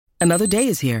Another day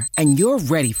is here, and you're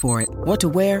ready for it. What to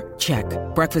wear? Check.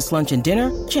 Breakfast, lunch, and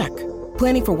dinner? Check.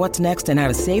 Planning for what's next and how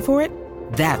to save for it?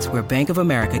 That's where Bank of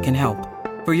America can help.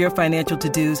 For your financial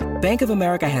to-dos, Bank of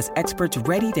America has experts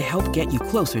ready to help get you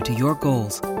closer to your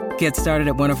goals. Get started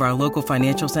at one of our local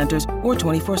financial centers or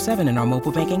 24/7 in our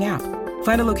mobile banking app.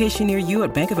 Find a location near you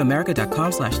at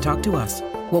bankofamerica.com/talktous.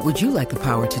 What would you like the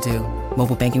power to do?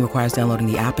 Mobile banking requires downloading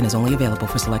the app and is only available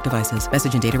for select devices.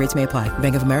 Message and data rates may apply.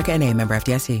 Bank of America N.A., member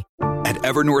FDIC. At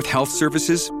Evernorth Health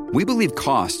Services, we believe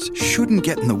costs shouldn't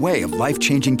get in the way of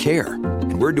life-changing care,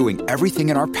 and we're doing everything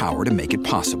in our power to make it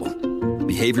possible.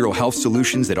 Behavioral health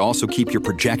solutions that also keep your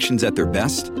projections at their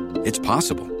best? It's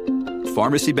possible.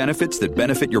 Pharmacy benefits that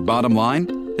benefit your bottom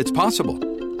line? It's possible.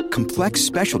 Complex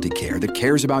specialty care that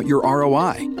cares about your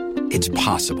ROI? It's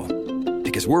possible.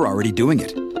 Because we're already doing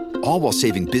it. All while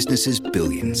saving businesses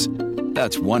billions.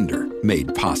 That's Wonder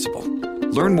made possible.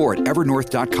 Learn more at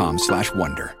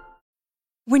evernorth.com/wonder.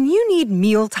 When you need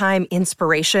mealtime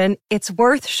inspiration, it's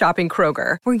worth shopping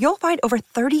Kroger, where you'll find over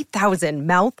 30,000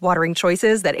 mouth-watering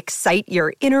choices that excite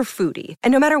your inner foodie.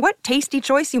 And no matter what tasty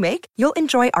choice you make, you'll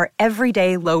enjoy our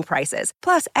everyday low prices,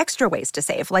 plus extra ways to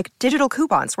save, like digital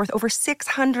coupons worth over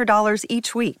 $600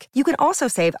 each week. You can also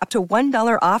save up to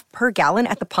 $1 off per gallon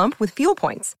at the pump with fuel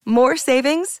points. More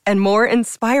savings and more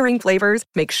inspiring flavors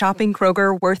make shopping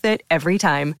Kroger worth it every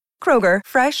time. Kroger,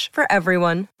 fresh for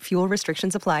everyone. Fuel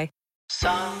restrictions apply.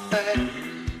 Some facts.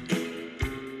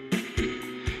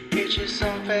 Get you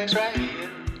some facts right here.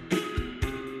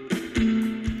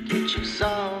 Get you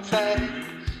some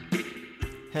facts.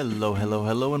 Hello,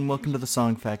 and welcome to the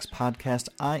Song Facts Podcast.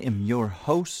 I am your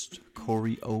host,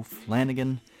 Corey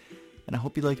O'Flanagan, and I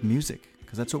hope you like music,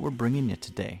 because that's what we're bringing you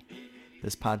today.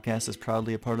 This podcast is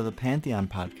proudly a part of the Pantheon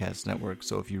Podcast Network,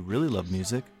 so if you really love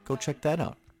music, go check that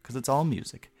out, because it's all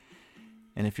music.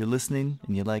 And if you're listening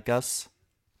and you like us,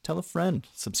 tell a friend,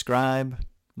 subscribe,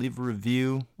 leave a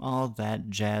review, all that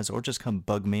jazz, or just come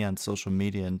bug me on social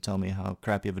media and tell me how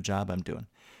crappy of a job I'm doing.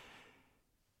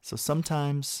 So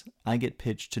sometimes I get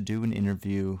pitched to do an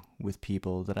interview with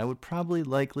people that I would probably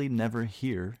likely never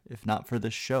hear if not for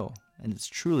this show, and it's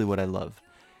truly what I love.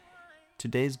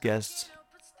 Today's guest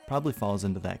probably falls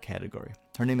into that category.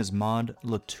 Her name is Maude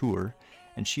Latour,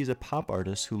 and she's a pop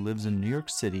artist who lives in New York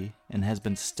City and has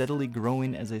been steadily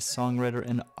growing as a songwriter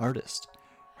and artist.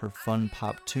 Her fun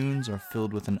pop tunes are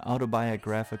filled with an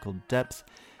autobiographical depth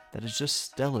that is just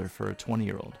stellar for a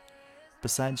 20-year-old.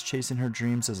 Besides chasing her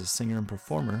dreams as a singer and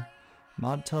performer,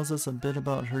 Maude tells us a bit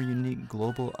about her unique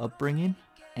global upbringing,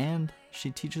 and she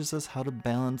teaches us how to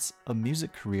balance a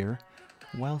music career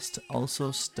whilst also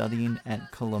studying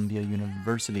at Columbia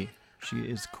University. She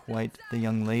is quite the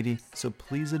young lady, so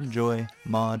please enjoy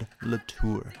Maude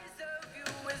Latour.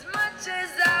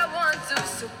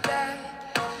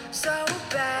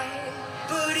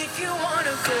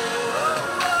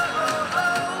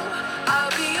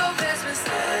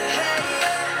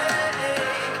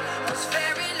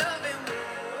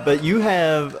 But you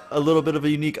have a little bit of a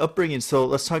unique upbringing, so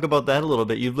let's talk about that a little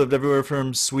bit. You've lived everywhere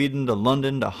from Sweden to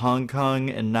London to Hong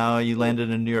Kong, and now you landed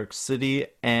in New York City.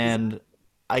 And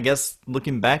I guess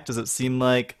looking back, does it seem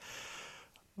like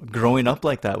growing up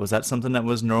like that, was that something that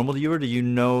was normal to you, or do you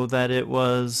know that it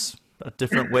was a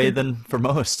different way than for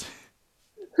most?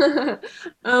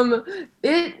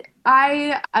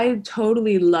 I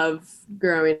totally love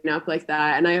growing up like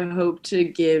that, and I hope to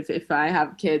give, if I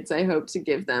have kids, I hope to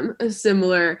give them a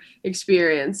similar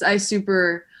experience. I think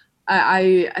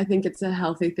it's a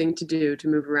healthy thing to do, to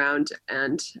move around,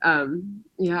 and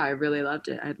I really loved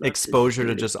it. Exposure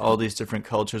to just all these different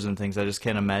cultures and things. I just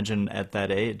can't imagine at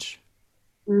that age.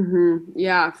 Mm-hmm.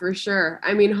 Yeah, for sure.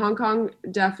 I mean, Hong Kong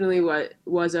definitely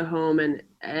was a home, and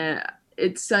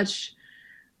it's such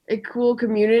a cool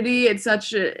community. It's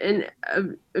such a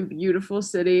beautiful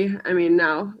city. I mean,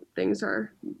 now things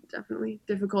are definitely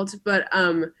difficult, but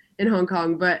in Hong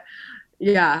Kong, but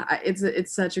yeah,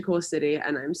 it's such a cool city,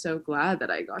 and I'm so glad that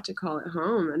I got to call it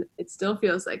home, and it still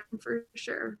feels like home for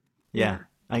sure. Yeah,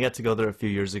 I got to go there a few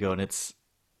years ago, and it's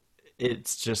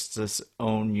just this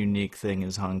own unique thing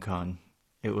is Hong Kong.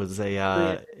 It was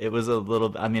it was a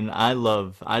little, I mean,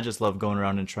 I just love going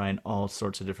around and trying all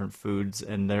sorts of different foods,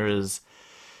 and there is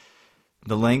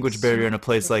the language barrier in a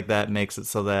place like that makes it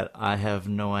so that I have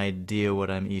no idea what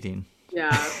I'm eating.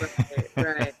 Yeah,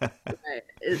 right.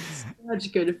 It's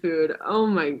such good food. Oh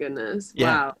my goodness.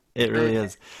 Yeah, wow. It really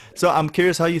is. So I'm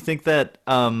curious how you think that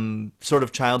sort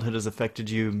of childhood has affected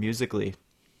you musically.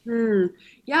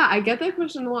 Yeah, I get that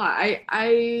question a lot.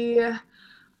 I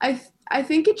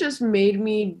think it just made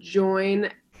me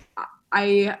join.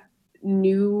 I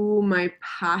knew my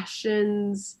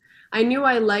passions I knew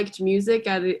I liked music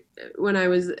when I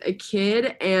was a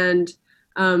kid, and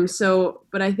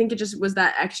but I think it just was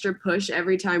that extra push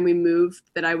every time we moved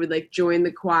that I would like join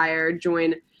the choir,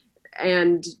 join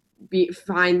and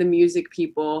find the music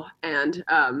people, and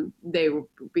they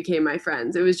became my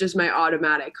friends. It was just my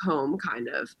automatic home, kind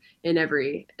of in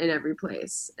every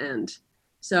place, and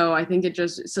so I think it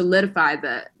just solidified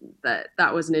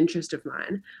that was an interest of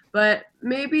mine. But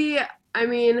maybe, I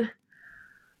mean,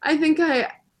 I think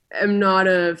I am not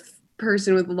a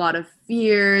person with a lot of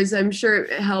fears. I'm sure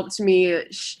it helped me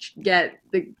get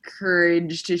the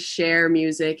courage to share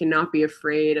music and not be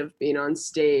afraid of being on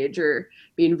stage or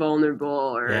being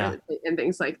vulnerable and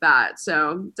things like that.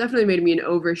 So definitely made me an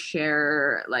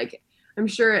oversharer. Like, I'm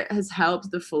sure it has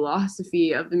helped the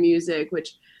philosophy of the music,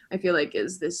 which I feel like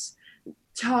is this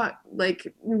talk, like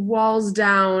walls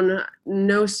down,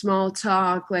 no small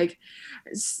talk, like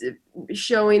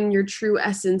showing your true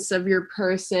essence of your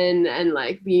person and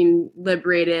like being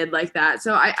liberated like that.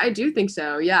 So I do think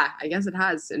so. Yeah, I guess it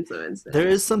has influenced it. There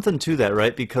is something to that,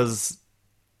 right? Because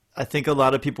I think a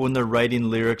lot of people, when they're writing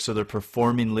lyrics or they're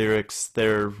performing lyrics,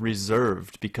 they're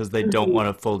reserved because they don't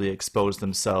want to fully expose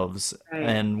themselves. Right.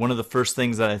 And one of the first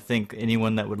things that I think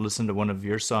anyone that would listen to one of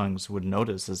your songs would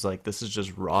notice is like, this is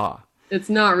just raw. It's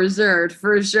not reserved,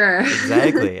 for sure.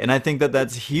 Exactly. And I think that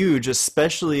that's huge,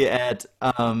 especially at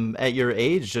your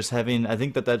age, just having, I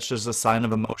think that that's just a sign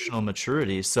of emotional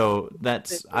maturity. So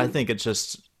I think it's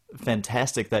just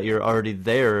fantastic that you're already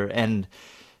there. And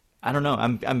I don't know,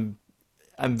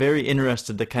 I'm very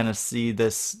interested to kind of see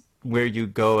this, where you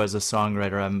go as a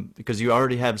songwriter, because you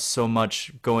already have so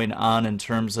much going on in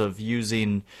terms of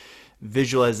using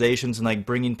visualizations and like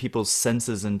bringing people's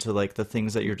senses into like the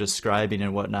things that you're describing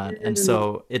and whatnot. And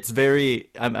so it's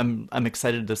I'm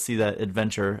excited to see that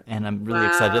adventure, and I'm really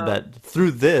excited that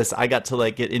through this I got to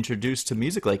like get introduced to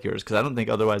music like yours, because I don't think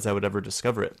otherwise I would ever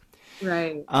discover it.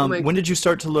 Right. When did you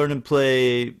start to learn and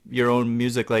play your own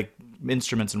music, like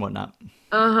instruments and whatnot?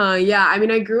 Yeah. I mean,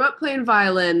 I grew up playing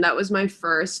violin. That was my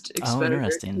first exposure to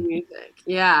interesting. music.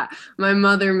 Yeah. My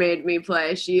mother made me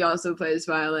play. She also plays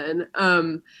violin.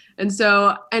 And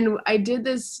I did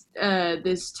this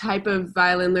type of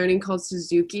violin learning called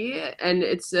Suzuki, and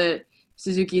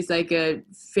Suzuki's like a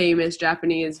famous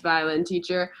Japanese violin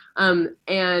teacher.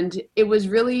 And it was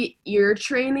really ear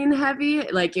training heavy.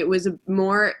 Like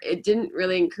it didn't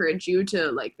really encourage you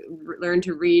to like learn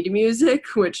to read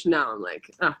music, which now I'm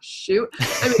like, oh shoot.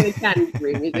 I mean, I can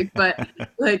read music, but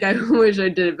like, I wish I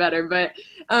did it better. But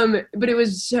it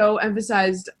was so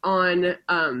emphasized on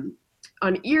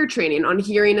ear training, on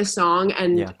hearing a song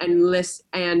and listen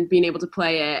and being able to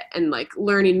play it, and like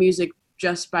learning music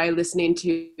just by listening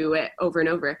to it over and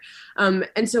over.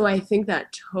 And so I think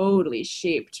that totally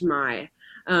shaped my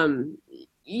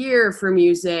ear for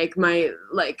music, my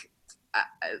like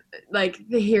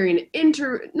the hearing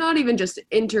not even just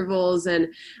intervals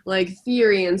and like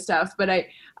theory and stuff, but I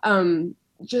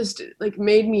just like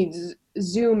made me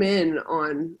zoom in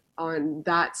on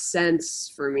that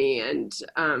sense for me.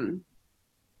 And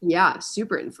yeah,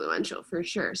 super influential for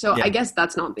sure. So I guess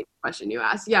that's not the question you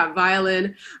asked. Yeah,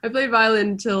 violin. I played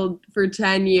violin for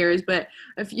 10 years, but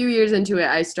a few years into it,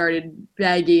 I started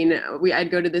begging.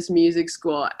 I'd go to this music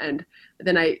school, and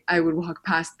then I would walk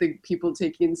past the people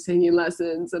taking singing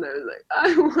lessons, and I was like,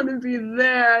 I want to be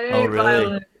there. I hate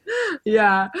violin.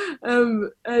 Yeah.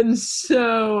 And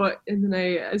then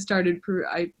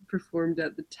I performed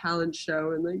at the talent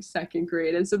show in like second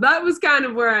grade. And so that was kind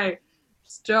of where I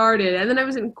started. And then I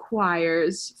was in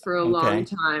choirs for a long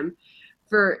time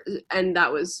and that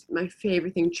was my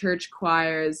favorite thing, church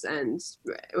choirs. And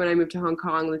when I moved to Hong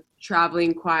Kong, with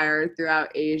traveling choir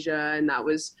throughout Asia, and that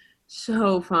was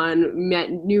so fun.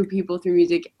 Met new people through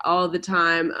music all the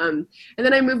time. And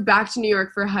then I moved back to New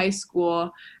York for high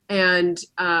school, and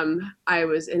I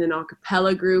was in an a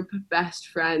cappella group, best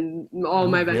friend,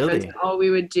 my best friends, all we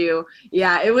would do.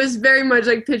 Yeah, it was very much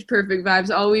like Pitch Perfect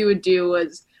vibes. All we would do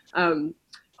was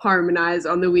harmonize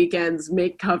on the weekends,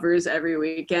 make covers every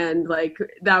weekend. Like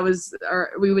that was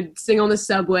we would sing on the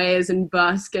subways and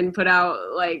busk and put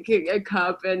out like a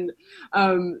cup. And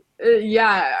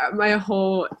my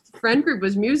whole friend group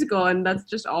was musical, and that's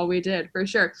just all we did, for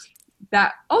sure.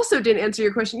 That also didn't answer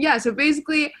your question. Yeah, so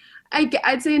basically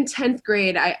I'd say in 10th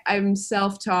grade, I'm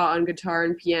self-taught on guitar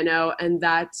and piano, and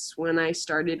that's when I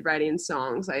started writing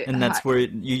songs. And that's where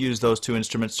you use those two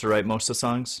instruments to write most of the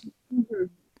songs? Mm-hmm.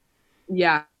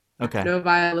 Yeah. Okay. No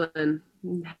violin.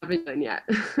 Haven't done yet.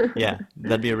 Yeah,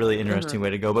 that'd be a really interesting way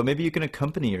to go. But maybe you can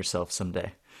accompany yourself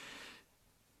someday.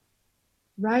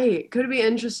 Right. Could be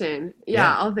interesting.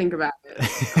 Yeah. I'll think about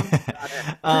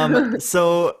it.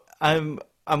 So I'm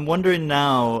wondering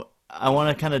now, I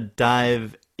want to kind of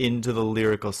dive into the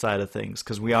lyrical side of things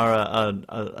because we are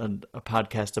a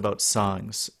podcast about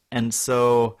songs. And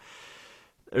so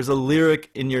there's a lyric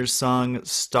in your song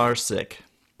Starsick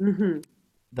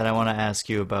that I want to ask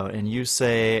you about. And you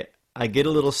say, I get a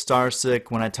little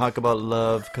starsick when I talk about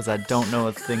love because I don't know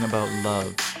a thing about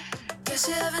love. Guess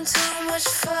you're having too much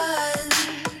fun.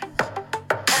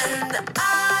 And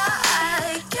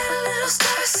I get a little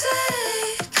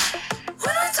starsick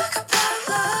when I talk about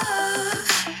love,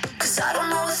 'cause I don't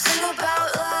know a thing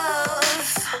about love.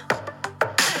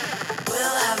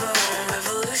 We'll have our own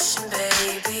revolution,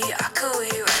 baby. I could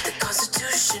rewrite the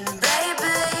Constitution,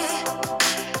 baby.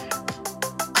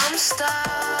 I'm starsick.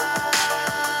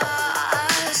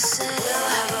 We'll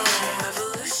have our own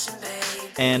revolution,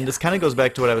 baby. And this kind of goes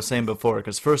back to what I was saying before,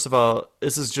 because first of all,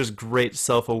 this is just great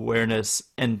self-awareness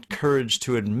and courage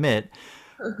to admit.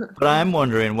 But I'm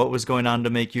wondering what was going on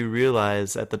to make you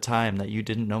realize at the time that you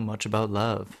didn't know much about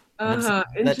love. And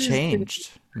that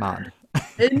changed, Maude.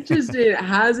 Interesting.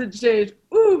 Has it changed?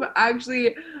 Ooh,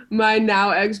 actually, my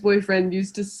now ex-boyfriend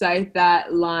used to cite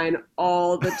that line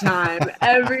all the time.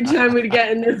 Every time we'd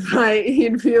get in a fight,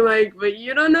 he'd be like, but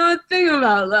you don't know a thing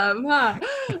about love, huh?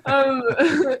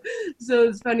 So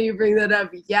it's funny you bring that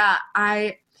up. Yeah,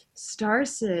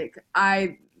 Starsick,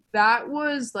 that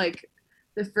was like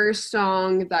the first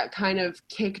song that kind of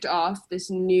kicked off this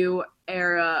new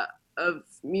era of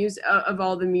music, of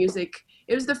all the music.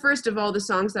 It was the first of all the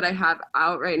songs that I have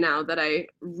out right now that I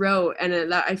wrote, and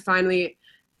that I finally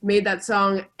made that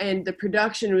song, and the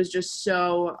production was just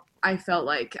so, I felt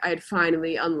like I had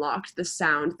finally unlocked the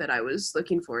sound that I was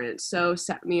looking for, and it so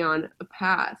set me on a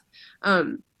path.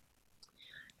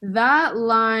 That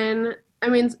line, I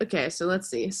mean, okay, so let's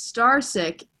see.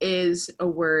 Starsick is a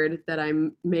word that I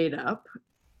made up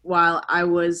while I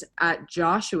was at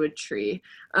Joshua Tree.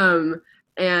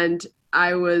 And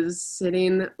I was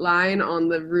lying on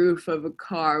the roof of a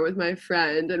car with my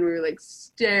friend, and we were like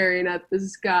staring at the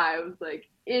sky with like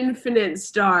infinite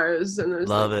stars. And I was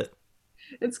Love like, it.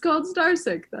 It's called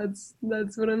Starsick. That's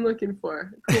what I'm looking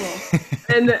for. Cool.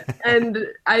 and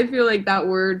I feel like that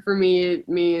word for me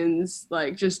means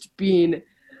like just being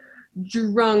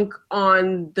drunk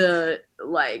on the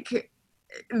like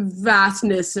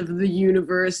vastness of the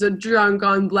universe, drunk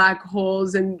on black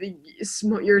holes and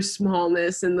your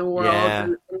smallness in the world, Yeah.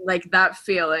 and like that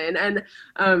feeling. And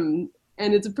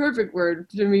it's a perfect word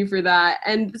to me for that.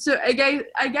 And so I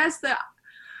guess that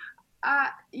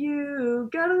you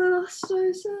got a little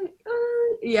starsick.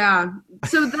 Yeah.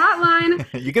 So that line.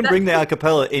 You can bring the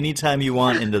acapella anytime you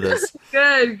want into this.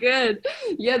 Good.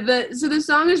 Yeah. So the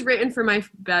song is written for my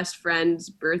best friend's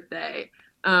birthday.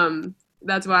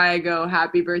 That's why I go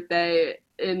happy birthday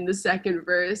in the second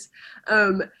verse.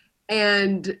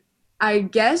 And I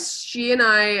guess she and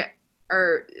I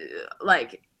are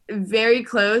like very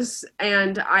close,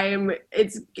 and I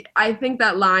think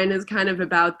that line is kind of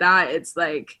about that. It's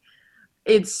like,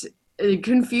 it's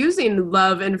confusing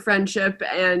love and friendship,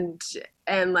 and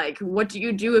like, what do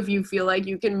you do if you feel like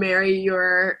you can marry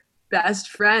your best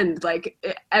friend? Like,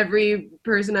 every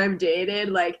person I've dated,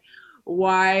 like,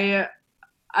 why,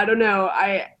 I don't know,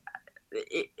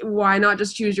 why not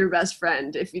just choose your best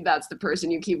friend if that's the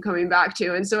person you keep coming back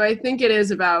to? And so I think it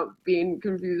is about being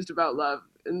confused about love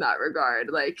in that regard.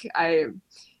 Like, I'm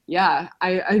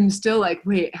still like,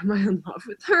 wait, am I in love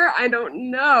with her? I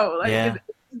don't know. Like, Yeah.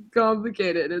 It's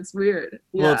complicated. It's weird.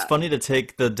 Yeah. Well, it's funny to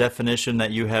take the definition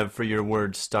that you have for your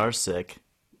word starsick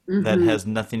that has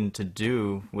nothing to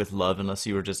do with love unless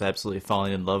you were just absolutely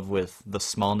falling in love with the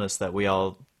smallness that we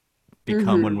all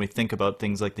become when we think about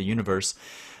things like the universe.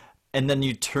 And then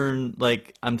you turn,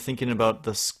 like, I'm thinking about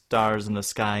the stars in the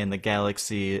sky and the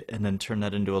galaxy, and then turn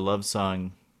that into a love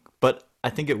song. But I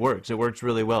think it works. It works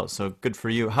really well. So good for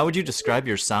you. How would you describe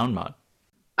your sound, Maude?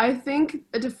 I think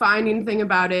a defining thing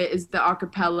about it is the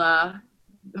acapella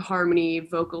harmony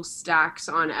vocal stacks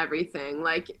on everything.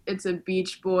 Like, it's a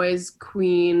Beach Boys,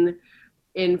 Queen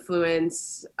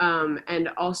influence, and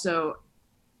also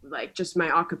like just my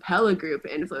acapella group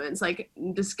influence. Like,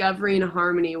 discovering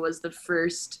harmony was the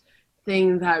first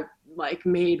thing that like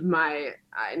made my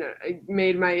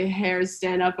hair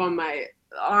stand up on my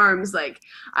arms. Like,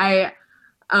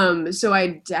 so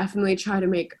I definitely try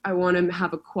to I want to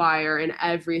have a choir in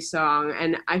every song,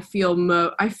 and I feel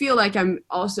like I'm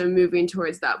also moving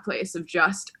towards that place of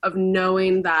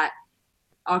knowing that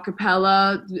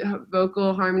acapella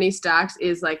vocal harmony stacks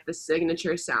is like the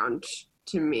signature sound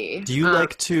to me. Do you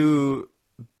like to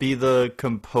be the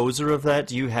composer of that?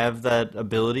 Do you have that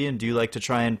ability, and do you like to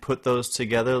try and put those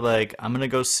together? Like, I'm going to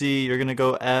go C, you're going to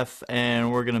go F,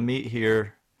 and we're going to meet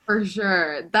here. For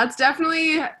sure. That's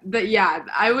definitely yeah,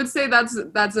 I would say that's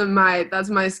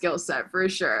my skill set for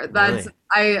sure. That's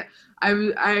Really?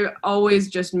 I always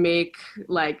just make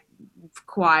like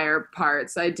choir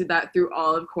parts. I did that through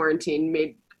all of quarantine,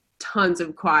 made tons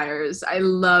of choirs. I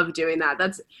love doing that.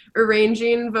 That's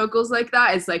arranging vocals like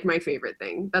that is like my favorite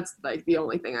thing. That's like the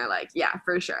only thing I like. Yeah,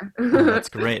 for sure. Oh, that's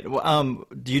great. Well,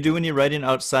 do you do any writing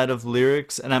outside of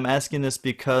lyrics? And I'm asking this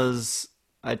because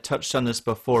I touched on this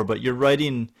before, but your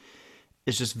writing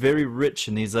is just very rich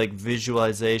in these like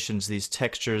visualizations, these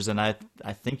textures, and I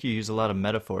think you use a lot of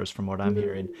metaphors from what I'm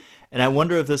hearing. And I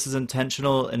wonder if this is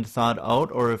intentional and thought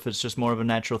out, or if it's just more of a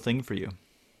natural thing for you.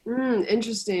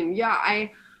 Interesting. Yeah,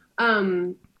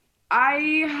 um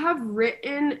I have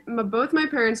written both my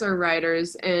parents are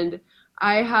writers and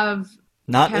I have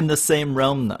Not in kept the same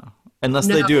realm though, no unless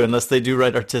they do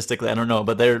write artistically. I don't know,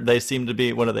 but they seem to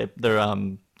be what are they? They're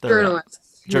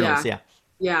journalists. journalists. Yeah.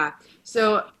 Yeah, Yeah.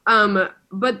 So,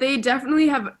 but they definitely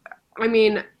have, I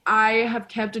mean, I have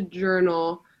kept a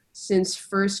journal since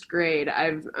first grade.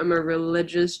 I'm a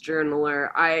religious journaler.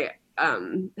 I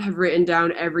have written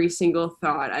down every single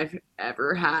thought I've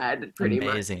ever had, pretty much.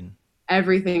 amazing.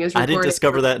 Everything is I didn't recorded.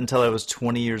 discover that until I was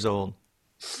 20 years old.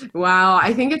 Wow,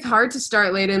 I think it's hard to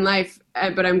start late in life,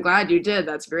 but I'm glad you did.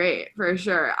 That's great for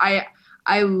sure.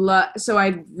 I love so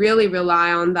I really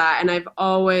rely on that, and I've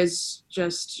always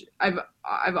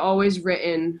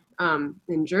written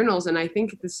in journals, and I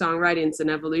think the songwriting is an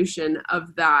evolution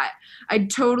of that. I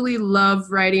totally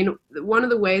love writing. One of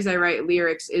the ways I write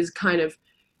lyrics is kind of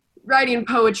writing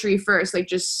poetry first, like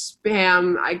just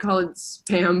spam. I call it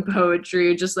spam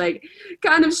poetry, just like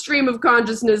kind of stream of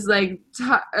consciousness, like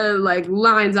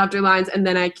lines after lines, and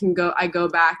then I go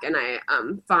back and I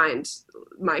find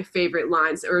my favorite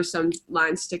lines, or some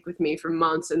lines stick with me for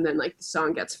months, and then like the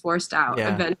song gets forced out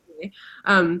Yeah. eventually.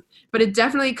 But it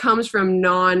definitely comes from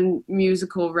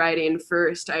non-musical writing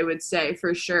first, I would say,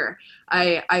 for sure.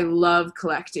 I love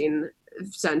collecting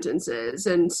sentences,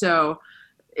 and so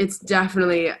it's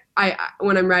definitely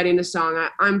when I'm writing a song,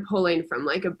 I'm pulling from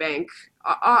like a bank.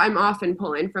 I'm often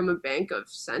pulling from a bank of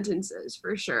sentences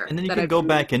for sure And then you that can I've go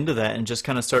back into that and just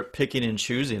kind of start picking and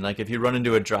choosing. Like if you run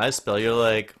into a dry spell, you're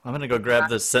like, I'm gonna go grab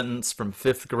this sentence from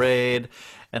fifth grade,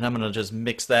 and I'm gonna just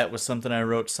mix that with something I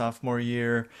wrote sophomore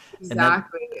year, and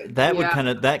exactly.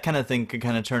 Yeah. that kind of thing could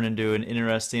kind of turn into an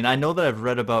interesting. I know that I've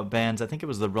read about bands. I think it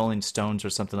was the Rolling Stones or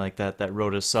something like that that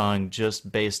wrote a song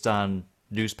just based on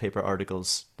newspaper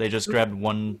articles. They just grabbed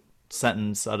one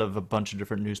sentence out of a bunch of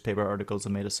different newspaper articles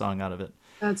and made a song out of it.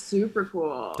 That's super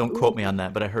cool. Don't Ooh, quote me on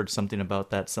that, but I heard something about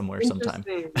that somewhere sometime.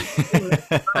 interesting. Ooh,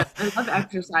 that's fun. I love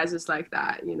exercises like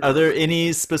that, you Are know. there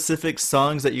any specific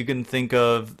songs that you can think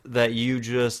of that you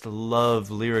just love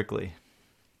lyrically?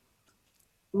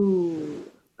 Ooh.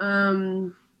 Hmm.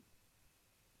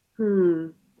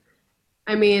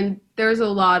 I mean, there's a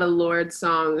lot of Lord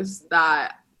songs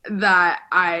that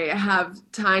I have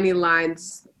tiny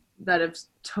lines that have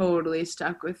totally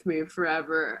stuck with me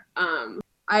forever.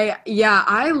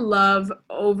 I love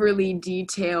overly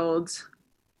detailed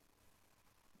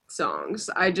songs.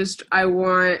 I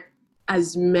want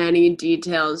as many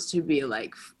details to be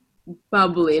like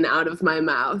bubbling out of my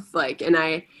mouth, like, and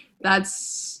I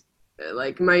that's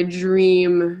like my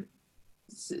dream.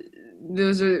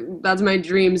 That's my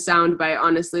dream soundbite,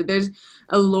 honestly. There's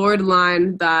a Lord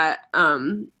line that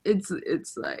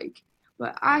it's like,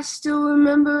 but I still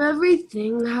remember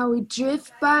everything, how we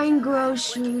drift buying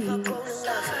groceries.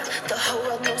 The whole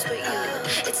world knows but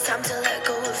you. It's time to let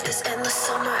go of this endless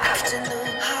summer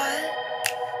afternoon. Hot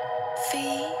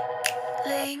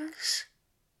feelings.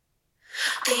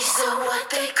 These are what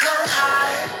they call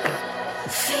hot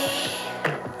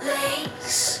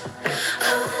feelings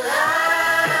of love.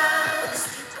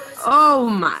 Oh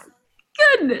my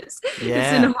goodness. It's in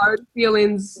Yeah. Hard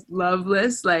Feelings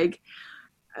Loveless. Like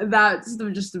just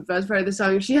the best part of the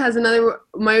song. She has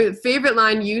my favorite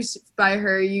line by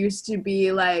her used to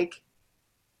be like,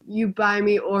 you buy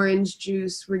me orange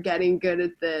juice, we're getting good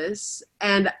at this.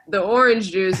 And the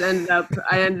orange juice I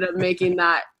ended up making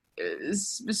that.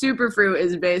 Superfruit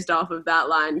is based off of that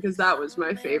line because that was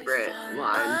my favorite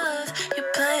line. You're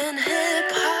playing hip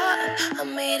hop,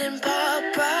 I'm eating pop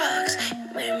rocks. You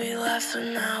made me laugh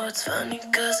and now it's funny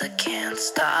cause I can't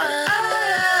stop.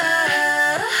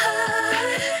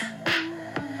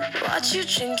 Watch you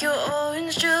drink your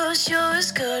orange juice, you're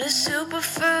as good as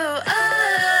superfruit.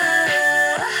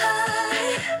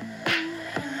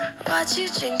 Watch you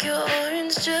drink your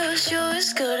orange juice, you're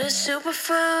as good as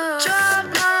superfruit. Drop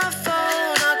my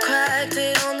phone, I cracked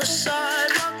it on the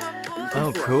sidewalk.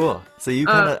 Oh, cool. So you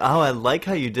kind of, I like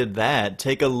how you did that.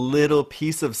 Take a little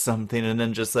piece of something and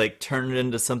then just like turn it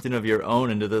into something of your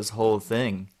own, into this whole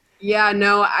thing. Yeah,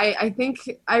 no, I think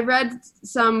I read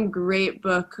some great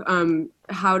book,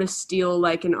 How to Steal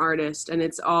Like an Artist, and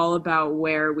it's all about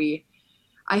where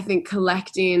I think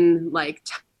collecting like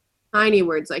tiny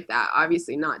words like that,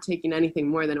 obviously not taking anything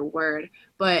more than a word,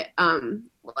 but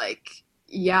like,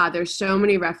 yeah, there's so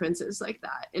many references like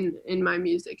that in my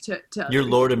music to Your other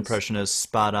Lord things. impression is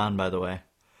spot on, by the way.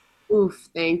 Oof,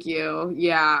 thank you.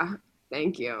 Yeah,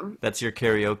 thank you. That's your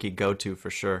karaoke go-to for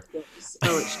sure.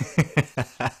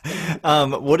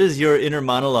 Oh, What is your inner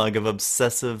monologue of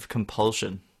obsessive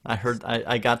compulsion?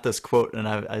 I got this quote and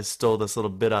I stole this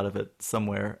little bit out of it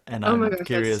somewhere, and oh my I'm gosh, that's so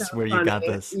curious where you funny. got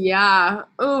this. Yeah.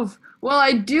 Oof. Well,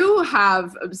 I do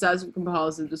have obsessive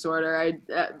compulsive disorder.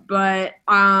 But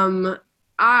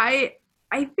I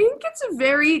I think it's a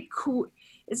very cool.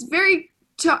 It's very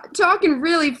talking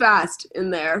really fast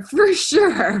in there for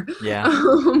sure. Yeah.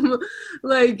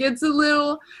 Like it's a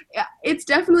little. It's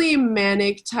definitely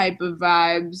manic type of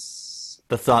vibes.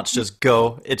 The thoughts just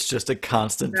go. It's just a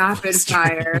constant Rapid stream.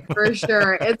 fire for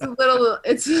sure. It's a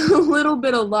little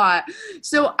bit a lot.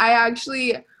 So I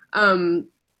actually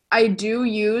I do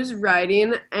use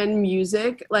writing and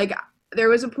music. Like there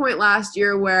was a point last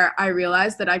year where I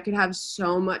realized that I could have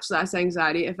so much less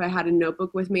anxiety if I had a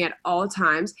notebook with me at all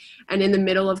times, and in the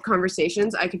middle of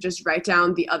conversations I could just write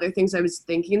down the other things I was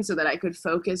thinking so that I could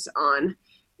focus on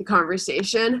the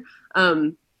conversation.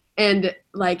 And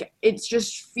like it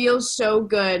just feels so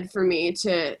good for me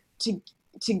to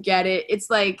get it. It's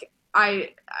like I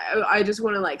just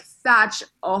want to like thatch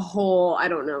a hole. I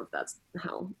don't know if that's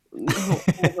how whole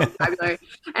vocabulary,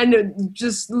 and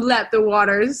just let the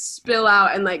water spill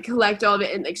out and like collect all of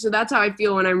it. And like so that's how I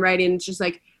feel when I'm writing. It's just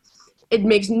like it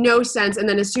makes no sense, and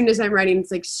then as soon as I'm writing,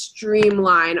 it's like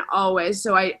streamline always.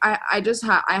 So I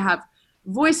have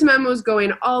voice memos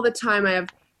going all the time. I have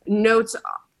notes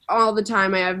all the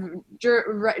time. I have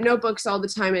notebooks all the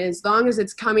time, and as long as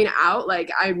it's coming out, like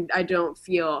I don't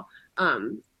feel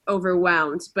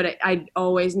overwhelmed, but I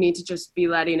always need to just be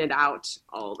letting it out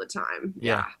all the time.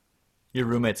 Yeah. Your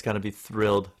roommate's got to be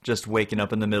thrilled just waking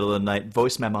up in the middle of the night.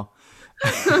 Voice memo.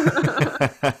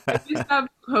 I just have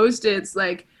Post-its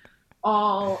like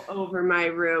all over my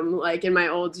room, like in my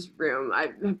old room.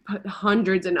 I put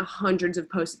hundreds and hundreds of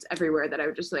Post-its everywhere that I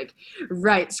would just like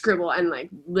write, scribble, and like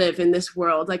live in this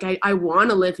world. Like I want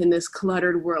to live in this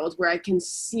cluttered world where I can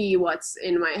see what's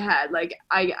in my head. Like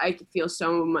I feel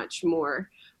so much more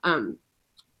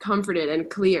comforted and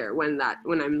clear when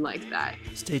I'm like that.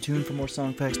 Stay tuned for more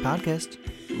Song Facts podcast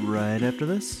right after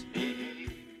this.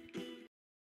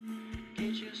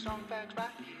 Get your song facts right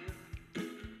here.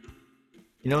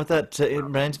 You know what it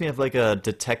reminds me of, like a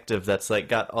detective that's like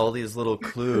got all these little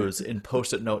clues in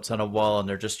Post-it notes on a wall, and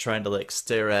they're just trying to like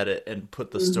stare at it and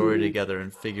put the story together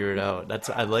and figure it out.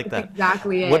 I like that.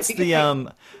 Exactly it. What's Because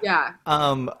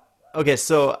the okay,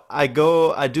 so I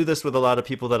do this with a lot of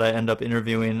people that I end up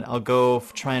interviewing. I'll go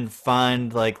try and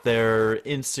find like their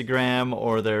Instagram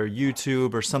or their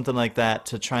YouTube or something like that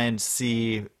to try and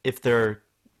see if they're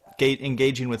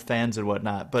engaging with fans and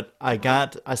whatnot. But I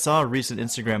saw a recent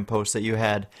Instagram post that you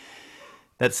had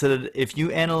that said, if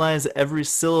you analyze every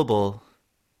syllable,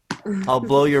 I'll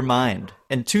blow your mind.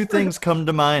 And two things come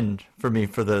to mind for me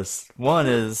for this. One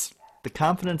is the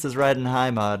confidence is riding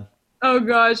high, Maude. Oh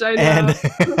gosh, I know.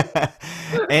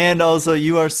 And also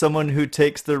you are someone who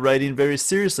takes their writing very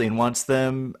seriously and wants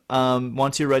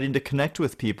your writing to connect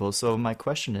with people. So my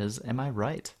question is, am I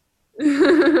right?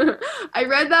 I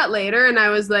read that later and I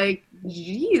was like,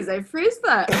 geez, I phrased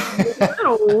that kind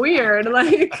of weird.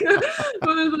 Like, I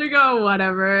was like, oh,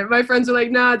 whatever. My friends were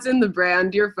like, no, it's in the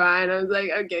brand. You're fine. I was like,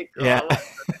 okay, cool. Yeah.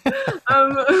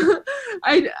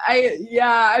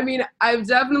 I mean, I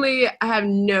have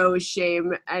no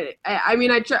shame.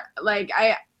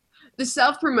 The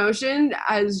self-promotion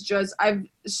I've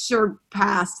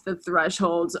surpassed the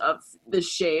thresholds of the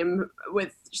shame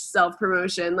with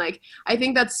self-promotion. Like, I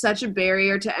think that's such a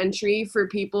barrier to entry for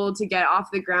people to get off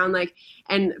the ground. Like,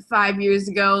 and 5 years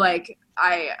ago, like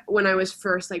when I was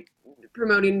first like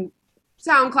promoting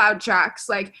SoundCloud tracks,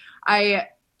 like I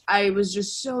was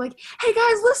just so like, hey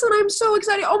guys, listen, I'm so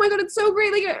excited. Oh my God, it's so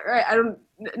great. Like,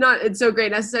 not it's so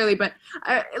great necessarily, but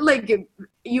like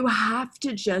you have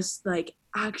to just like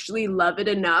actually love it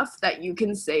enough that you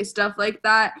can say stuff like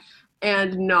that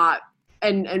and not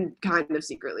and kind of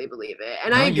secretly believe it.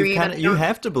 And I agree. You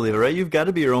have to believe it, right? You've got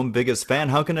to be your own biggest fan.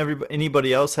 How can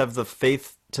anybody else have the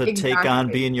faith to take on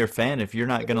being your fan if you're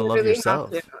not going to love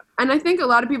yourself? And I think a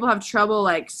lot of people have trouble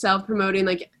like self-promoting,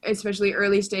 like especially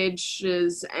early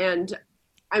stages, and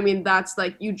I mean, that's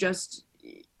like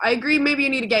I agree. Maybe you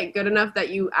need to get good enough that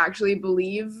you actually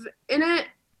believe in it,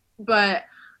 but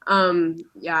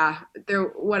yeah,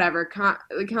 whatever.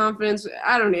 The confidence.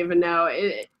 I don't even know.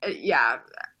 Yeah,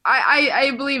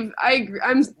 I believe. I agree.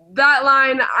 That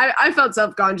line. I felt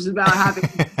self-conscious about having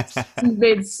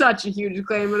made such a huge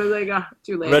claim, but I was like, oh,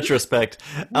 too late. Retrospect.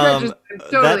 Totally.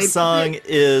 That song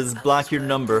is Block Your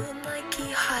Number.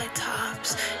 Nike high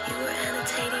tops. You were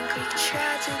annotating Greek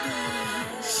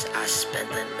tragedies. I spent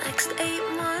the next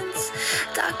 8 months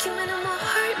documenting my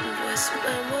heart and voice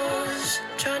memos,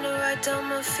 trying to write down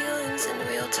my feelings in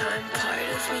real time. Part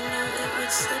of me knew it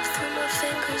would slip through my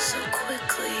fingers so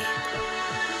quickly,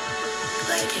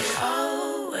 like it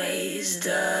always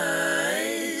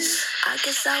does. I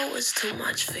guess that was too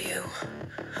much for you,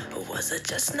 or was it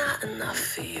just not enough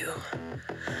for you?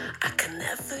 I can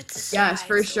never decide. Yes,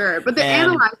 for sure. But the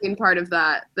analyzing part of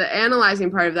that,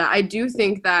 I do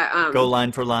think that Go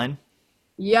line for line.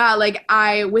 Yeah, like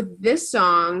with that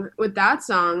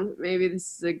song, maybe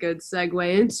this is a good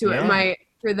segue into it.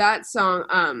 For that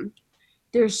song,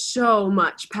 there's so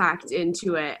much packed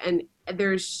into it, and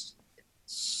there's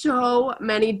so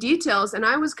many details, and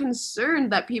I was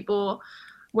concerned that people,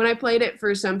 when I played it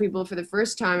for some people for the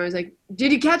first time, I was like,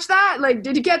 did you catch that? Like,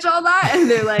 did you catch all that? And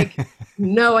they're like,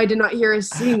 no, I did not hear a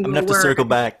single word. I'm gonna have to circle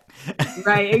back.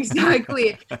 Right,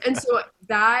 exactly. And so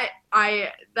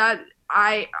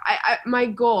my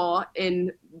goal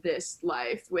in this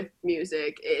life with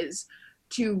music is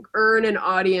to earn an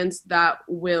audience that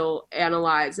will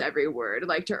analyze every word,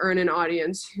 like to earn an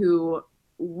audience who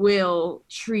will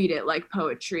treat it like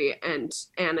poetry and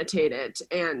annotate it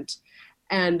and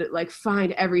like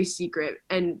find every secret.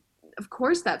 And of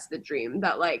course that's the dream,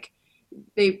 that like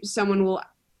someone will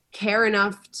care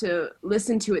enough to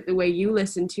listen to it the way you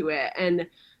listen to it. And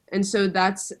so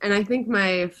and I think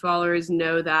my followers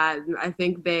know that. I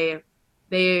think we've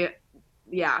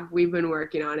been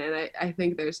working on it. I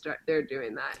think they're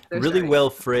doing that. Really well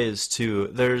phrased too.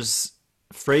 There's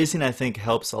phrasing, I think,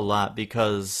 helps a lot,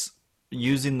 because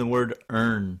using the word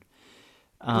earn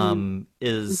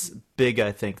is big,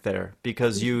 I think, there,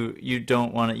 because you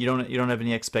don't have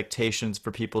any expectations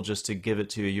for people just to give it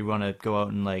to you. You want to go out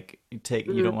and like take,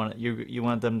 you don't want you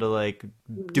want them to like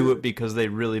do it because they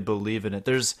really believe in it.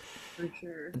 There's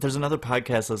another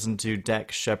podcast I listen to,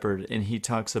 Dak Shepard, and he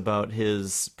talks about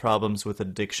his problems with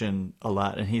addiction a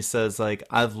lot, and he says like,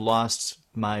 I've lost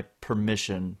my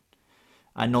permission.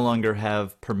 I no longer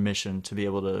have permission to be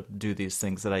able to do these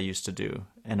things that I used to do.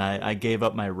 And I gave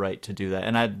up my right to do that.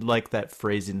 And I like that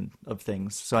phrasing of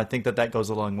things. So I think that goes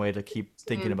a long way to keep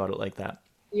thinking about it like that.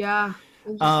 Yeah.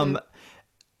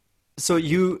 So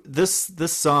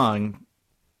this song,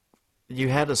 you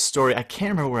had a story. I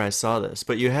can't remember where I saw this,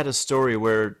 but you had a story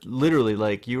where literally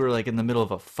like you were like in the middle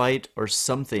of a fight or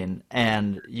something,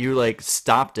 and you like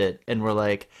stopped it and were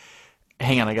like,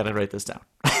 hang on, I got to write this down.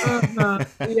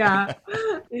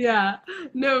 Yeah.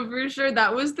 No, for sure.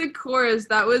 That was the chorus.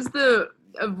 That was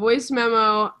a voice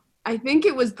memo. I think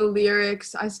it was the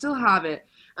lyrics. I still have it.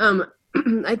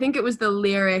 I think it was the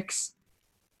lyrics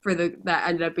that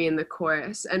ended up being the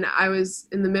chorus. And I was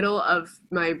in the middle of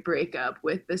my breakup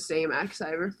with the same ex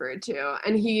I referred to.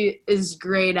 And he is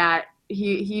great at,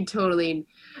 he totally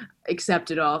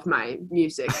accepted all of my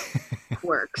music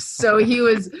works. So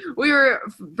we were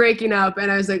breaking up,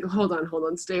 and I was like, hold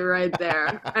on, stay right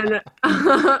there. And,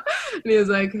 and he was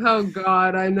like, oh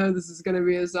God, I know this is going to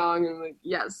be a song. And I'm like,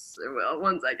 yes, it will.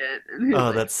 1 second.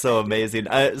 Oh, that's so amazing.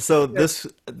 I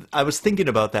was thinking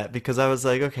about that, because I was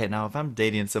like, okay, now if I'm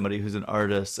dating somebody who's an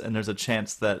artist and there's a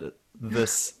chance that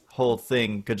this whole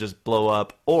thing could just blow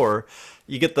up, or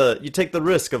you take the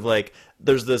risk of like,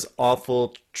 there's this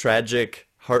awful, tragic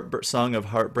song of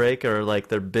heartbreak, or like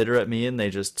they're bitter at me and they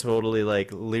just totally like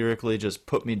lyrically just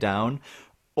put me down,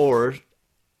 or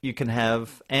you can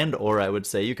have, or I would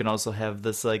say you can also have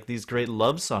this like these great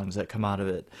love songs that come out of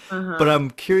it. But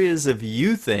I'm curious if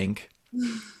you think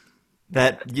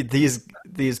that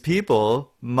these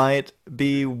people might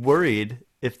be worried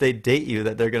if they date you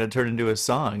that they're going to turn into a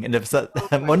song. And if that,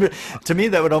 I'm wondering, to me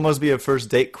that would almost be a first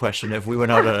date question. If we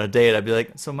went out on a date, I'd be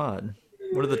like, so Maude,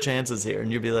 what are the chances here?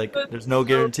 And you'd be like, there's no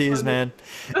guarantees, man.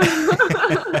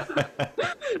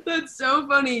 That's so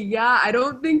funny. Yeah, I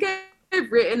don't think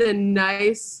I've written a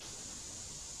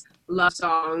nice love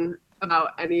song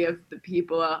about any of the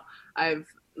people I've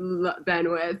been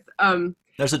with.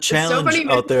 There's a challenge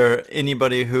out there.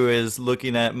 Anybody who is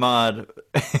looking at Maude,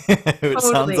 who it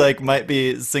sounds like might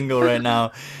be single right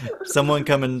now, someone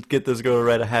come and get this girl to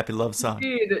write a happy love song.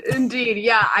 Indeed.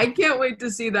 Yeah, I can't wait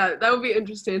to see that. That would be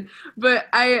interesting. But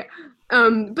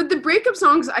But the breakup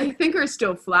songs I think are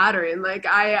still flattering. Like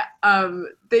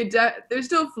they're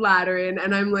still flattering,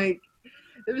 and I'm like,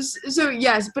 so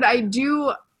yes, but I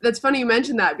do. That's funny you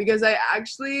mentioned that because I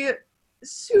actually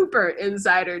super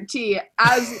insider tea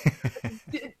as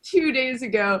 2 days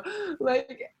ago.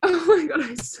 Like, oh my god,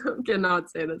 I so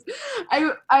cannot say this.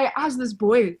 I asked this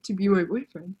boy to be my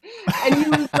boyfriend, and he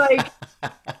was like,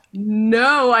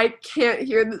 no, I can't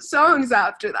hear the songs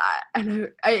after that. And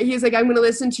he's like, I'm going to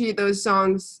listen to those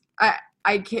songs.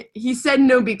 I can't. He said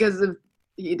no because of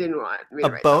he didn't want me to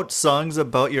write them. About songs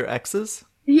about your exes?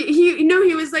 He no,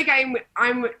 he was like,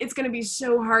 I'm. It's going to be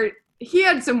so hard. He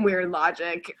had some weird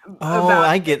logic. Oh, about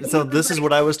I get. So this is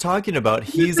what I was talking about.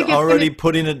 He's like, already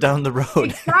putting it down the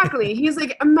road. Exactly. He's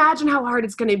like, imagine how hard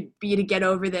it's going to be to get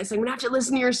over this. I'm going to have to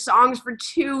listen to your songs for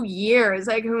 2 years.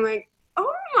 Like, I'm like,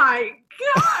 oh my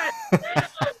God.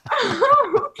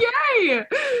 Okay.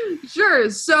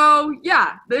 Sure. So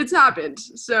yeah, it's happened.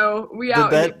 So we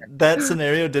out here. That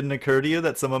scenario didn't occur to you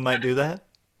that someone might do that?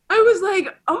 I was like,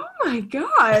 oh my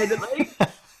God. Like,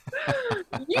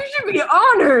 you should be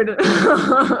honored. Which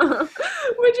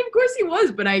of course he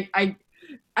was, but I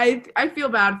feel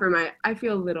bad for I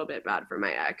feel a little bit bad for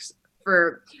my ex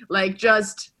for like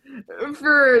just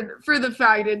for the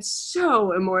fact it's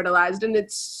so immortalized and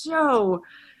it's so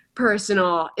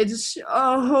personal. It's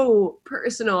so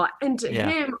personal. And to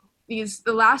him, the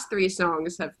last 3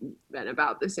 songs have been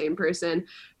about the same person.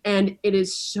 And it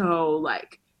is so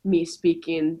like me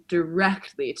speaking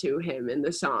directly to him in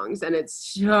the songs. And it's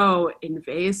so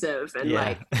invasive. And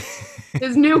like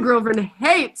his new girlfriend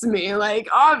hates me, like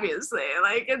obviously.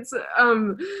 Like it's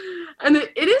and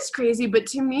it is crazy, but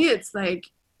to me it's like,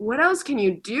 what else can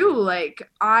you do? Like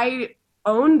I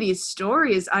own these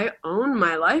stories. I own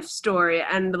my life story.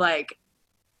 And like,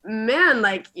 man,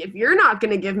 like if you're not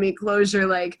going to give me closure,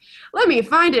 like let me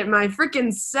find it my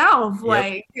freaking self. Yep.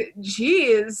 Like,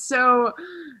 geez. So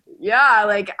yeah,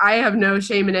 like I have no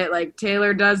shame in it. Like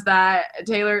Taylor does that.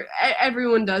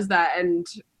 Everyone does that. And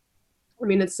I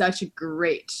mean, it's such a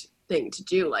great thing to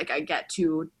do. Like I get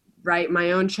to write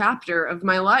my own chapter of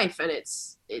my life and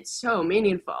it's so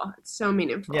meaningful. It's so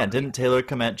meaningful. Yeah. Didn't Taylor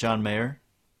come at John Mayer?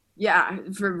 Yeah,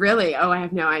 for really? Oh, I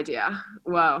have no idea.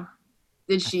 Wow.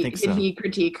 Did he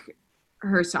critique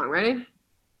her songwriting?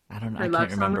 I don't know. I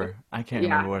can't remember. I can't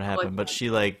remember what happened, but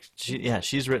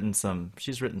she's written some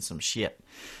shit.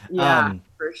 Yeah,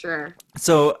 for sure.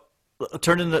 So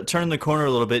turning the corner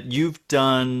a little bit, you've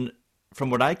done, from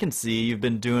what I can see, you've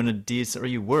been doing a decent, or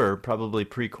you were probably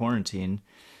pre-quarantine,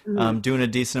 doing a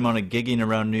decent amount of gigging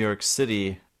around New York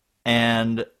City.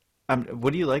 And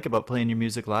what do you like about playing your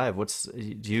music live?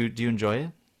 Do you enjoy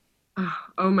it?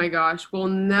 Oh my gosh. Well,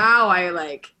 now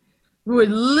I would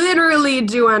literally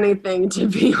do anything to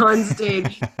be on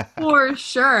stage for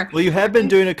sure. Well, you have been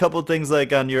doing a couple things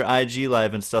like on your IG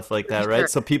live and stuff like that, right?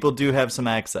 So people do have some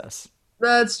access.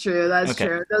 That's true. That's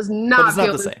true. It does not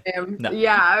feel the same. No.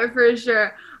 Yeah, for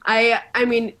sure. I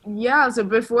mean, yeah, so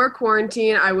before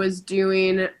quarantine, I was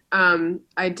doing,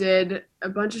 I did a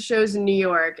bunch of shows in New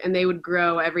York and they would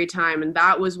grow every time. And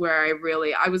that was where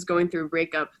I was going through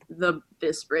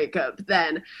this breakup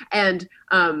then. And,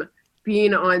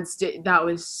 being on stage, that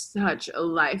was such a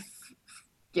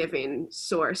life-giving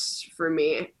source for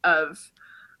me of,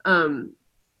 watching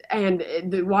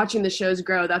the shows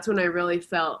grow. That's when I really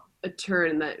felt a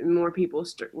turn that more people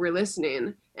were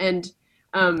listening. And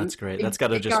that's great. That's got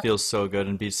to just feel so good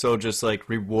and be so just like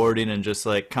rewarding and just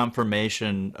like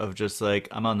confirmation of just like,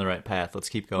 I'm on the right path. Let's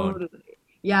keep going. Totally.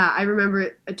 Yeah, I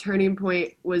remember a turning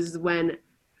point was when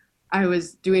I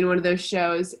was doing one of those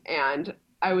shows and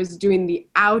I was doing the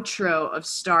outro of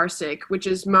Starsick, which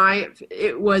is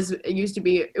it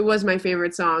was my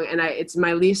favorite song, and it's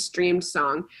my least streamed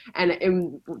song,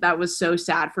 and that was so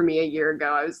sad for me a year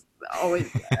ago. I was always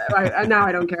now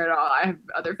I don't care at all. I have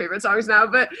other favorite songs now,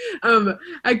 but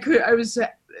I was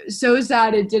so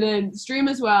sad it didn't stream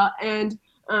as well, and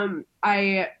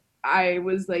I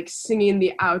was like singing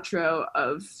the outro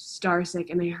of Starsick,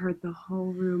 and I heard the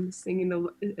whole room singing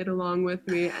it along with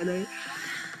me, and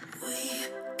We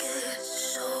get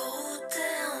so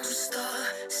damn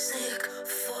sick,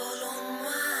 fall on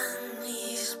my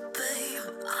knees, babe.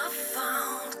 I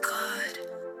found God,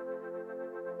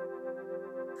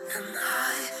 and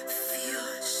I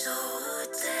feel so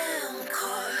damn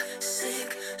car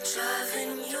sick,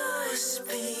 driving your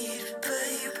speed,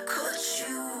 babe. Cut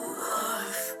you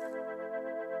off,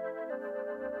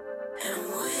 and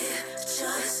we're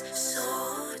just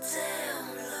so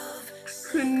damn love.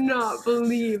 could not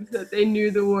believe that they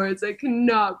knew the words. I could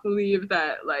not believe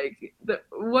that, like,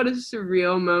 what a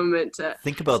surreal moment.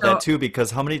 Think about that too,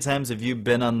 because how many times have you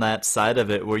been on that side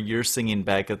of it where you're singing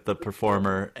back at the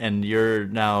performer and you're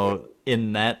now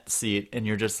in that seat and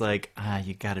you're just like,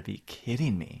 you gotta be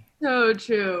kidding me. So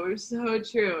true, so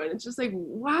true. And it's just like,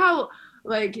 wow,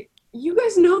 like, you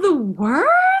guys know the words?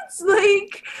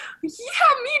 Like,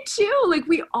 yeah, me too. Like,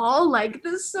 we all like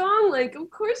this song. Like, of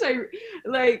course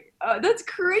that's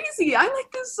crazy. I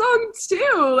like this song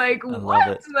too. Like, I love what?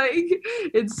 it. Like,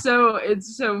 it's so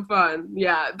fun.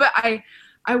 Yeah, but I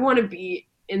want to be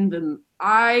in the,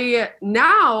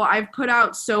 I've put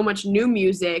out so much new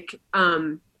music,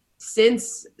 so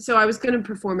I was going to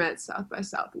perform at South by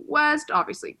Southwest,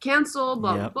 obviously canceled,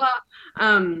 blah, Yep. blah,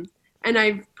 blah. And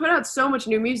I've put out so much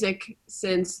new music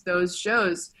since those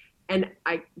shows, and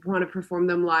I want to perform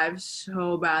them live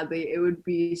so badly. It would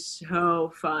be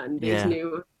so fun, these Yeah.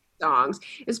 new songs,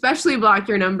 especially Block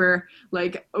Your Number.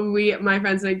 Like, my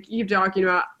friends, like, keep talking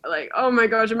about, like, oh my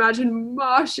gosh, imagine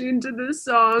moshing to this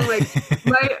song. Like,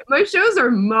 my shows are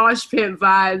mosh pit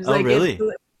vibes. Oh, Like, really?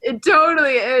 it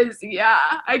totally is. Yeah,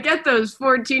 I get those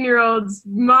 14-year-olds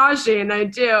moshing. I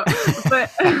do, but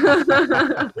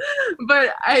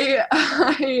but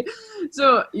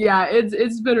so yeah,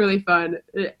 it's been really fun.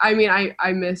 I mean,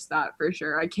 I miss that for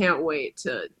sure. I can't wait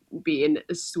to be in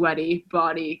a sweaty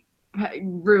body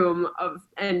room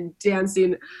and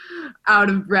dancing out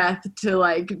of breath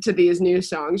to these new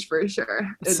songs for sure.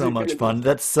 It's So much gonna be fun.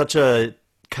 That's such a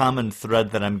common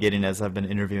thread that I'm getting as I've been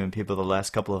interviewing people the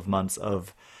last couple of months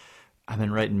of I've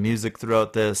been writing music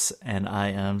throughout this and I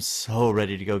am so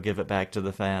ready to go give it back to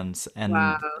the fans. And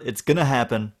Wow. it's gonna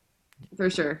happen. for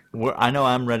sure. I know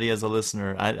I'm ready as a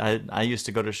listener. I used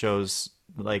to go to shows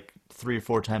like 3 or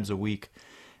 4 times a week,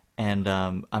 and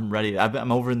I'm ready.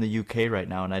 I'm over in the UK right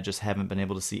now, and I just haven't been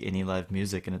able to see any live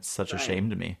music, and it's such a Right. shame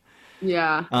to me.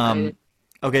 Yeah.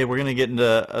 Okay, we're gonna get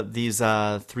into these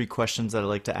 3 questions that I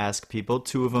like to ask people.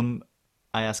 2 of them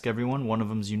I ask everyone. 1 of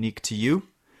them's unique to you.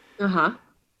 Uh-huh.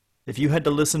 If you had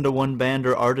to listen to one band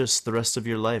or artist the rest of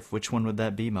your life, which one would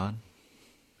that be, Maude?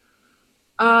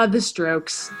 The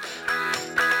Strokes.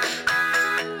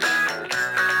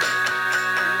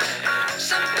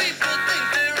 Some people think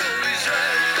they're always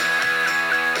right.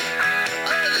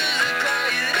 Others are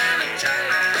quiet and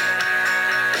uptight.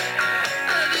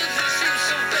 Others who seem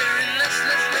so very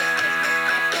restless.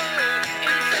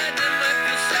 In fact, they might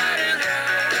be fighting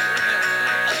wrong.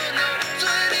 Oh no,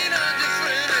 29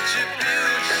 different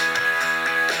attributes.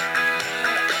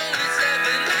 Only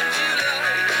 7 that you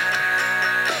like.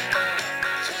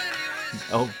 20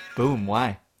 Oh, boom!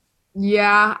 Why?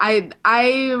 Yeah, I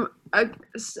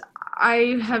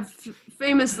have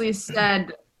famously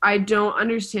said I don't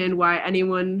understand why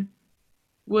anyone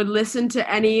would listen to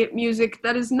any music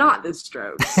that is not the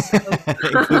Strokes.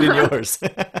 Including yours.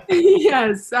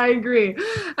 Yes, I agree.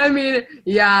 I mean,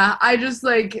 yeah, I just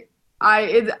like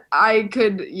I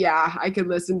could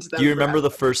listen to them. Do you remember forever.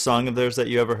 the first song of theirs that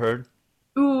you ever heard?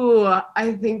 Ooh,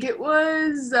 I think it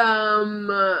was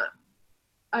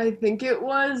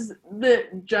the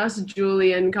Just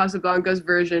Julian Casablancas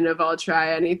version of I'll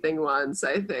Try Anything Once,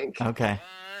 I think. Okay.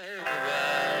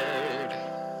 about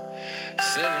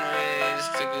 7 ways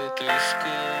to go through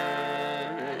school.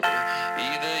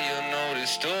 Either you're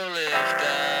noticed or left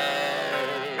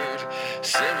out.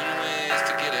 7 ways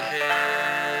to get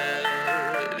ahead.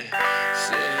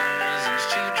 7 reasons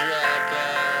to drop out.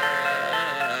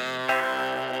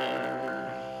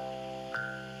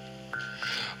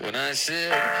 When I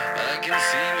said I can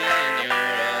see me in your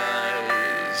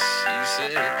eyes, you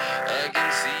said I can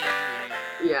see you in my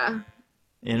Yeah.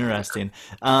 Interesting.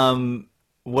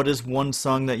 What is one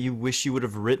song that you wish you would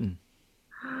have written?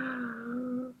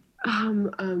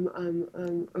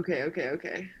 Okay.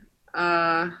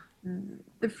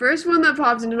 The first one that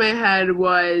popped into my head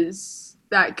was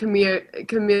that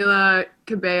Camila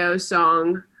Cabello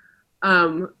song.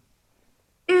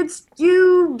 It's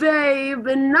you, babe,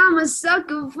 and I'm a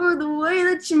sucker for the way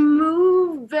that you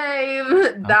move, babe.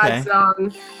 Okay. That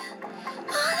song.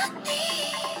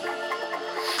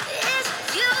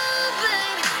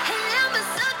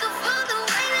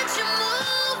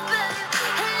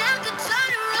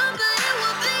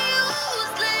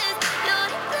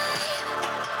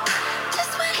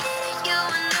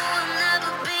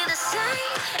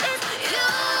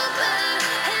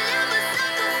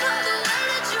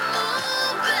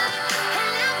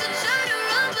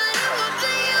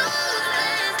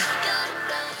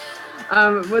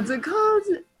 What's it called?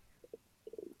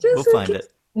 We'll find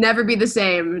it. Never Be the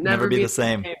Same. Never Be the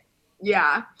Same.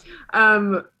 Yeah.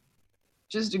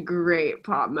 just a great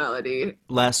pop melody.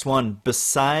 Last one.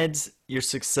 Besides your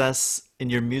success in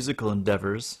your musical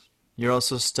endeavors, you're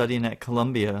also studying at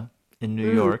Columbia in New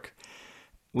York,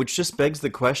 which just begs the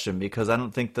question, because I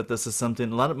don't think that this is something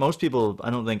most people, I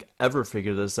don't think, ever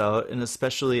figure this out, and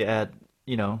especially at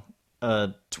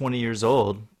 20 years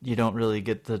old, you don't really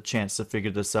get the chance to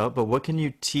figure this out. But what can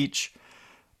you teach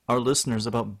our listeners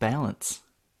about balance?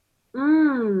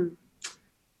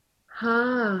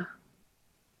 Huh.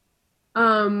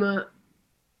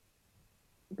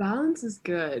 Balance is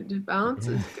good. Balance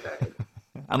is good.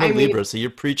 I'm a Libra, so you're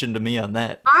preaching to me on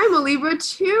that. I'm a Libra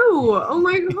too. Oh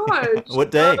my gosh.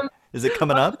 What day? Is it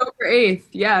coming up? October 8th,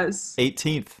 yes.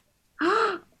 18th.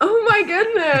 Oh my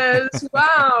goodness.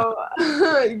 Wow.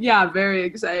 Yeah, very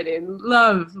exciting.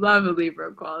 Love a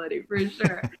Libra quality for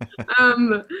sure.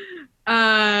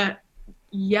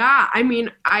 Yeah, I mean,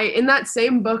 in that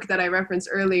same book that I referenced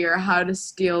earlier, How to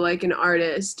Steal Like an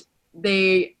Artist,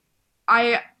 they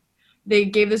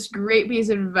gave this great piece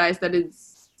of advice that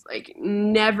is like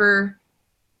never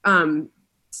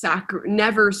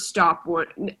sacrifice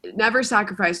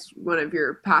one of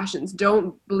your passions.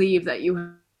 Don't believe that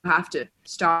you have to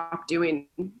stop doing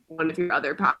one of your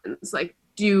other passions. Like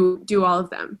do all of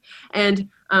them. And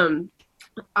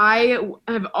I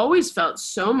have always felt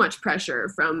so much pressure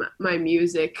from my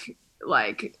music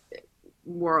like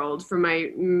world, from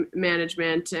my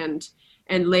management and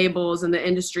labels and the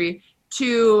industry,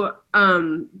 to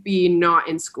be not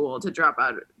in school, to drop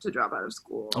out of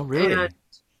school. Oh, really? And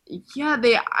yeah,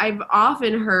 I've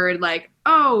often heard like,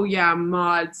 oh yeah,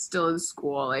 Maude's still in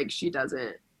school, like she's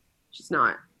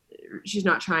not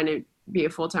trying to be a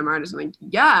full-time artist. I'm like,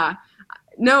 yeah,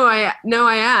 no I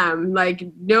am, like,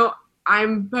 no,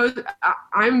 I'm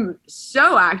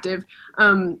so active.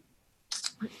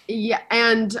 Yeah,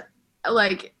 and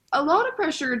like a lot of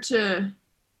pressure to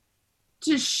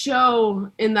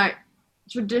show in that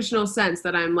traditional sense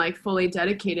that I'm like fully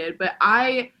dedicated, but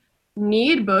I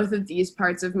need both of these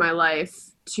parts of my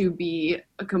life to be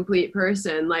a complete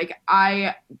person. Like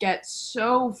I get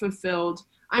so fulfilled.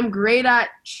 I'm great at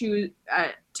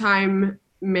at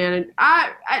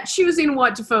choosing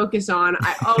what to focus on.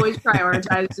 I always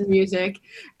prioritize the music,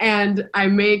 and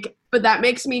but that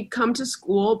makes me come to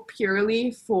school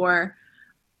purely for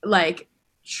like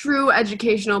true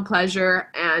educational pleasure.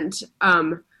 And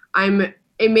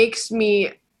it makes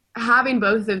me, having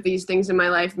both of these things in my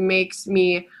life makes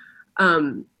me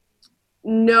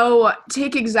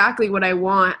take exactly what I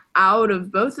want out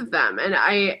of both of them. And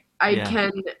I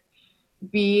can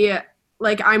be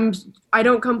like, I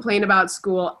don't complain about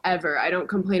school ever. I don't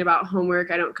complain about homework.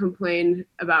 I don't complain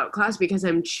about class, because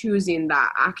I'm choosing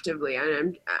that actively.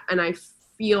 And I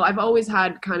feel I've always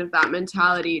had kind of that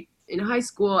mentality in high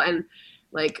school, and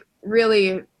like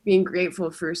really being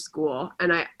grateful for school.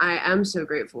 And I am so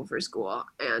grateful for school,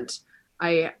 and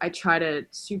I try to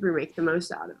super make the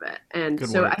most out of it. And Good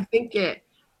so work. I think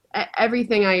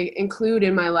everything I include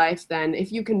in my life, then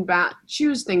if you can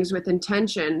choose things with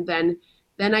intention, then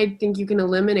I think you can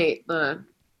eliminate the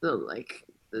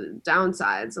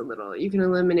downsides a little. You can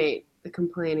eliminate the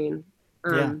complaining.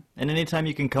 Yeah, and anytime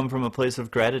you can come from a place of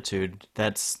gratitude,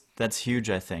 that's huge,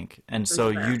 I think. And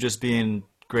so sure. you just being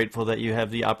grateful that you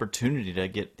have the opportunity to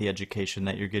get the education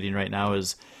that you're getting right now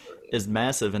is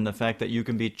massive. And the fact that you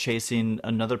can be chasing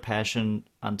another passion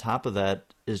on top of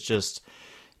that is just,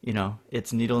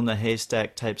 it's needle in the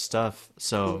haystack type stuff.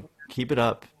 So keep it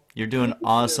up. You're doing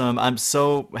awesome. I'm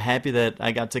so happy that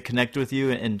I got to connect with you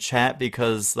and chat,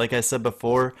 because like I said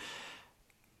before,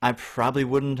 I probably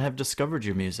wouldn't have discovered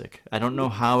your music. I don't know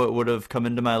how it would have come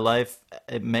into my life.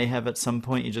 It may have at some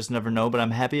point, you just never know, but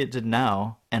I'm happy it did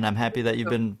now. And I'm happy that you've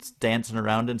been dancing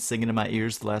around and singing in my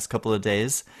ears the last couple of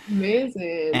days.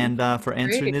 Amazing. And for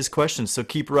answering these questions. So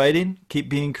keep writing, keep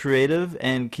being creative,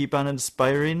 and keep on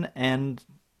inspiring. And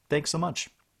thanks so much.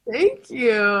 Thank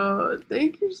you.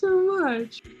 Thank you so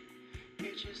much.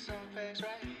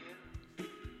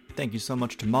 Thank you so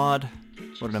much to Maude.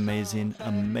 What an amazing,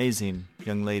 amazing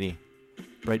young lady.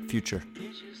 Bright future.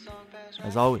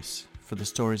 As always, for the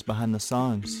stories behind the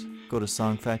songs, go to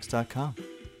songfacts.com.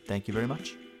 Thank you very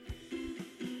much.